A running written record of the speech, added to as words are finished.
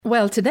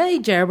Well, today,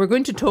 Ger, we're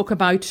going to talk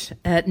about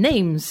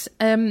names.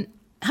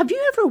 Have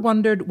you ever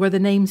wondered where the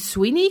name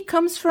Sweeney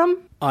comes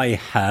from? I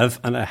have,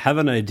 and I have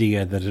an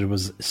idea that it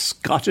was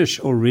Scottish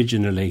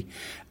originally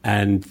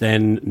and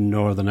then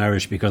Northern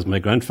Irish, because my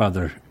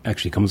grandfather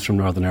actually comes from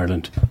Northern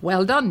Ireland.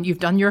 Well done, you've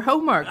done your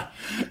homework.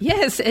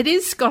 Yes, it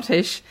is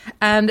Scottish,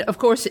 and of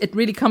course it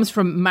really comes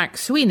from Mac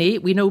Sweeney.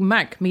 We know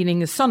Mac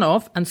meaning son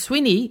of, and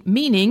Sweeney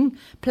meaning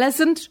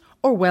pleasant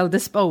or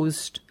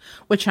well-disposed,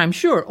 which I'm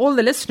sure all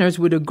the listeners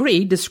would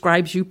agree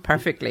describes you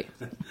perfectly.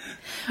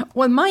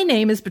 Well, my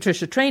name is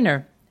Patricia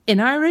Traynor. In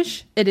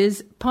Irish, it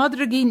is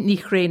Pádraigín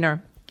ní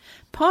Chrainor.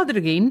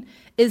 Pádraigín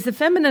is the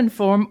feminine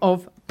form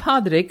of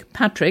Padraig,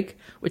 Patrick,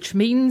 which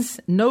means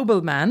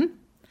nobleman,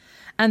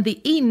 and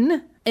the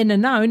in a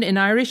noun in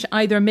Irish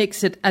either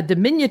makes it a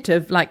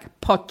diminutive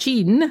like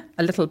potchin,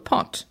 a little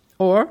pot,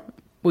 or,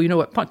 well, you know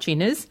what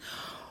potchin is,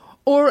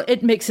 or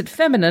it makes it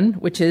feminine,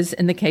 which is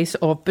in the case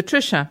of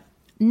Patricia.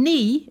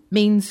 Ní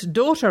means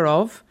daughter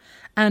of,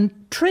 and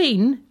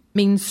train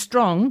means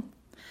strong,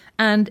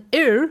 and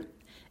ir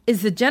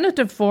is the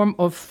genitive form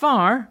of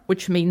far,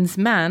 which means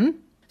man.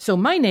 So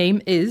my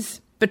name is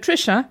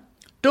Patricia,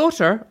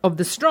 daughter of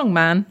the strong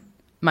man,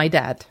 my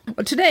dad.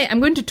 Well, today I'm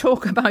going to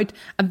talk about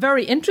a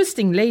very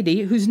interesting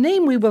lady whose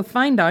name we will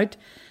find out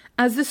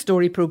as the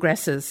story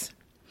progresses.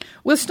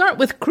 We'll start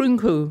with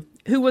Cruinchú,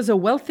 who was a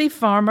wealthy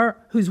farmer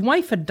whose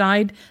wife had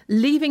died,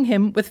 leaving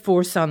him with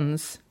 4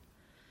 sons.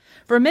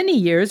 For many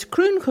years,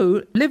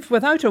 Cruinchú lived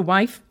without a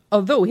wife,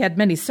 although he had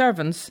many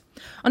servants,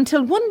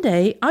 until one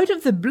day, out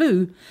of the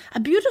blue, a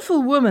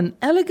beautiful woman,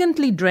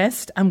 elegantly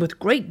dressed and with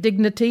great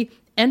dignity,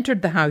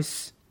 entered the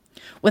house.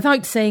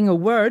 Without saying a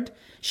word,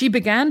 she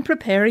began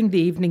preparing the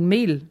evening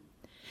meal.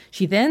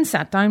 She then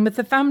sat down with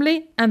the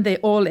family, and they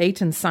all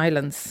ate in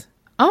silence.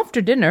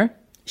 After dinner,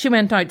 she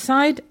went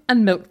outside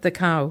and milked the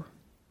cow.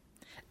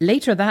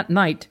 Later that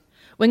night,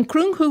 when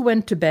Cruinchú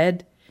went to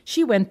bed,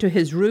 she went to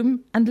his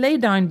room and lay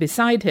down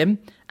beside him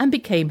and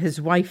became his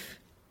wife.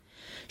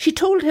 She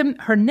told him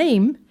her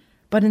name,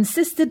 but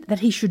insisted that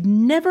he should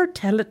never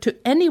tell it to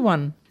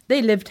anyone.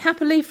 They lived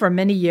happily for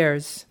many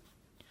years.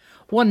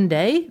 One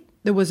day,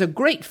 there was a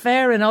great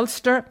fair in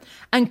Ulster,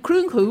 and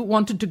Cruinchú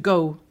wanted to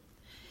go.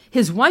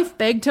 His wife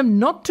begged him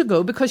not to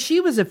go because she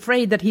was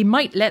afraid that he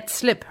might let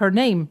slip her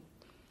name.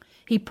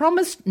 He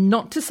promised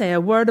not to say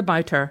a word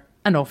about her,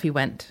 and off he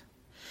went.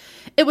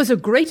 It was a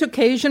great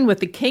occasion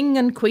with the king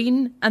and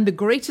queen and the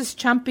greatest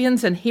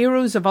champions and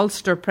heroes of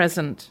Ulster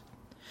present.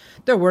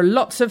 There were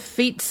lots of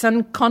feats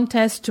and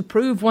contests to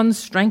prove one's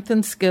strength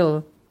and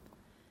skill.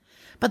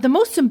 But the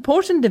most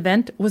important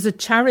event was a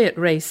chariot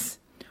race,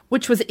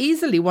 which was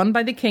easily won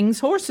by the king's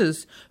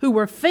horses, who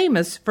were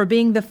famous for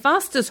being the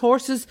fastest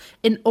horses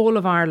in all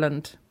of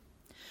Ireland.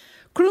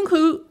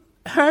 Cruinchú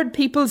heard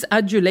people's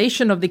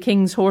adulation of the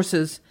king's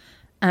horses,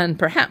 and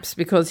perhaps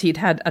because he'd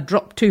had a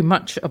drop too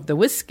much of the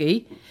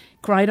whiskey,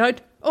 cried out,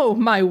 "Oh,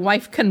 my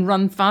wife can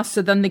run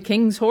faster than the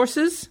king's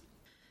horses."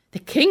 The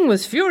king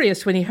was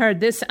furious when he heard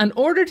this and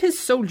ordered his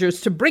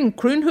soldiers to bring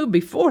Cruinchú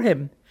before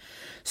him.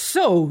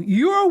 "So,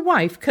 your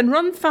wife can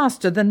run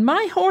faster than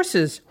my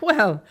horses?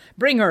 Well,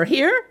 bring her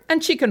here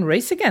and she can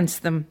race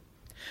against them."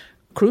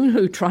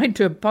 Cruinchú tried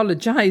to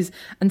apologise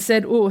and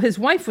said, his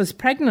wife was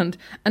pregnant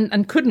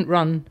and couldn't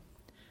run.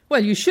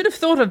 "Well, you should have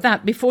thought of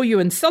that before you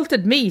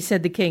insulted me,"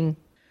 said the king.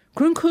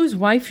 Cruinchú's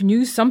wife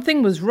knew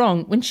something was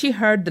wrong when she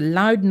heard the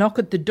loud knock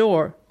at the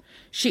door.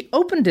 She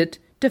opened it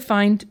to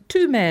find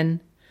 2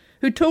 men,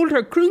 who told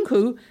her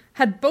Cruinchú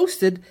had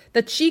boasted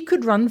that she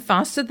could run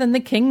faster than the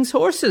king's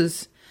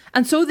horses,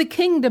 and so the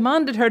king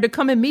demanded her to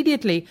come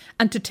immediately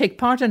and to take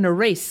part in a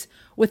race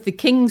with the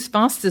king's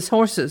fastest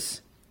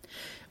horses.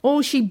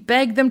 She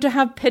begged them to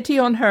have pity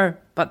on her,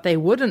 but they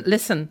wouldn't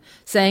listen,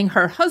 saying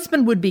her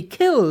husband would be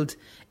killed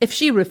if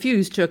she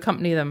refused to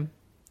accompany them.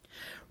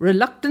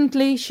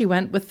 Reluctantly, she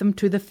went with them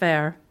to the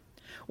fair.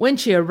 When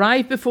she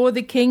arrived before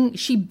the king,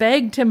 she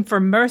begged him for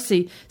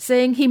mercy,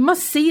 saying he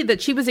must see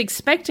that she was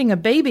expecting a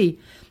baby,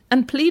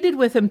 and pleaded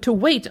with him to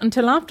wait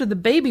until after the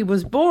baby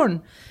was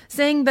born,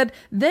 saying that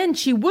then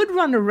she would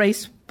run a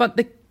race, but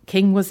the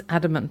king was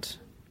adamant.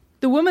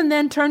 The woman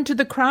then turned to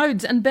the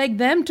crowds and begged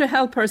them to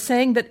help her,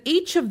 saying that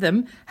each of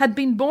them had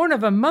been born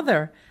of a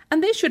mother,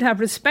 and they should have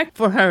respect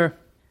for her.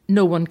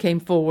 No one came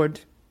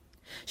forward.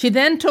 She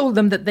then told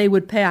them that they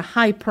would pay a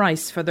high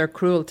price for their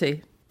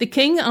cruelty. The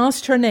king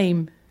asked her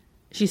name.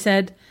 She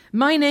said,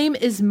 "My name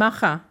is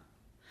Macha,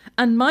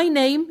 and my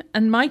name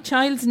and my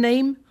child's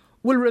name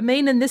will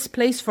remain in this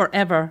place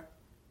forever.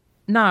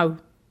 Now,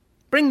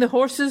 bring the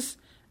horses,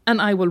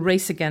 and I will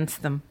race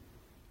against them."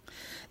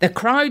 The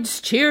crowds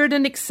cheered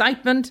in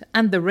excitement,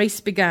 and the race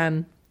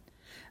began.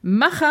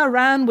 Macha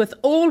ran with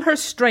all her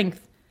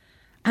strength,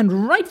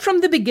 and right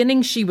from the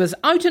beginning she was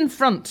out in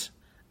front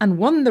and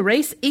won the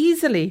race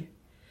easily.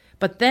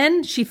 But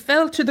then she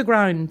fell to the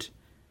ground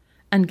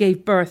and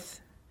gave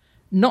birth,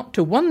 not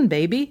to 1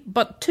 baby,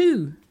 but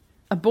 2,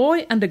 a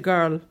boy and a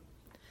girl.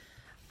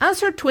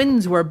 As her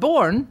twins were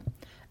born,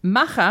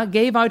 Macha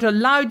gave out a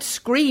loud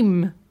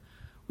scream,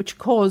 which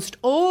caused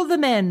all the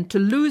men to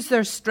lose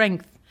their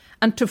strength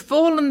and to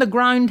fall on the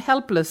ground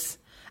helpless,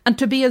 and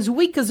to be as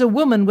weak as a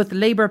woman with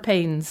labour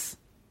pains.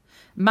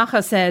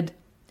 Macha said,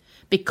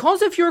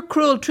 "Because of your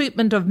cruel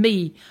treatment of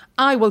me,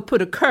 I will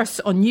put a curse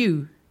on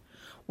you.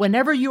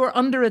 Whenever you are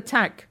under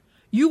attack,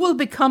 you will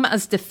become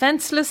as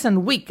defenceless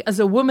and weak as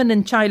a woman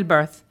in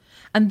childbirth,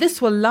 and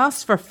this will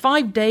last for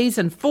 5 days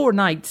and 4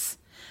 nights,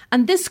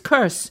 and this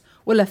curse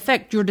will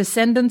affect your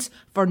descendants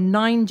for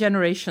 9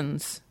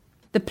 generations."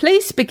 The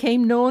place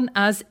became known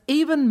as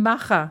Even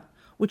Macha,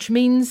 which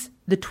means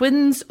the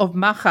twins of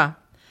Macha,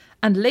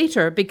 and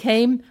later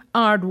became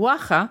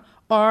Ardwacha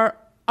or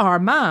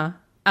Armagh,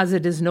 as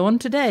it is known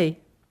today.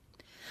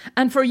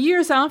 And for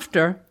years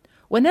after,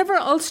 whenever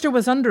Ulster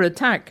was under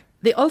attack,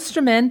 the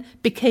Ulstermen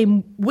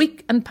became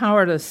weak and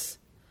powerless.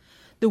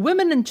 The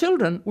women and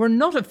children were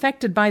not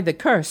affected by the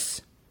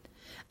curse,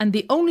 and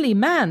the only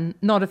man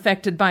not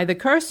affected by the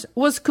curse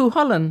was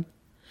Cuchulainn,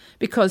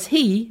 because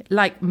he,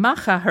 like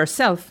Macha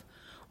herself,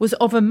 was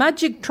of a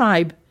magic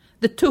tribe,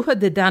 the Tuatha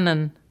De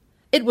Danann.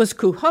 It was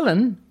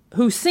Cuchulainn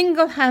who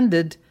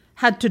single-handed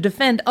had to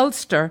defend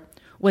Ulster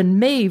when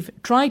Maeve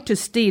tried to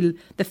steal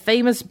the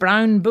famous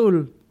brown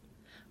bull.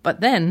 But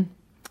then,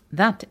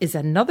 that is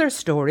another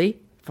story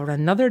for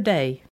another day.